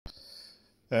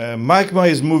Magma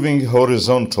is moving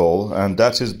horizontal, and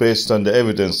that is based on the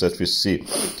evidence that we see.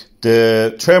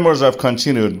 The tremors have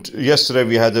continued. Yesterday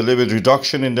we had a little bit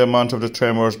reduction in the amount of the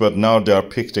tremors, but now they are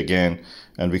peaked again,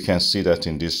 and we can see that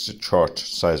in this chart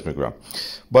seismogram.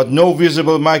 But no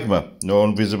visible magma,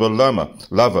 no visible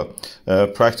lava.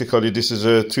 Practically this is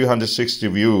a 360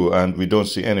 view, and we don't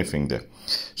see anything there.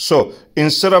 So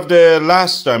instead of the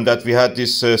last time that we had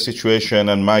this situation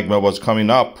and magma was coming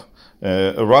up,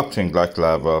 erupting like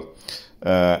lava,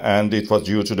 and it was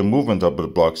due to the movement of the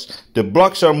blocks. The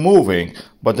blocks are moving,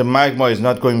 but the magma is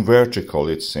not going vertical,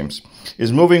 it seems.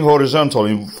 It's moving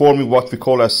horizontal, forming what we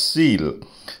call a seal.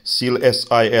 Seal,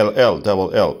 S-I-L-L,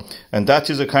 double L. And that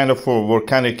is a kind of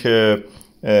volcanic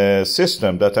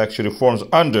system that actually forms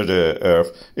under the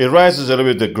earth. It rises a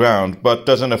little bit the ground, but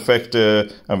doesn't affect,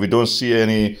 and we don't see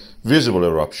any visible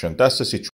eruption. That's the situation.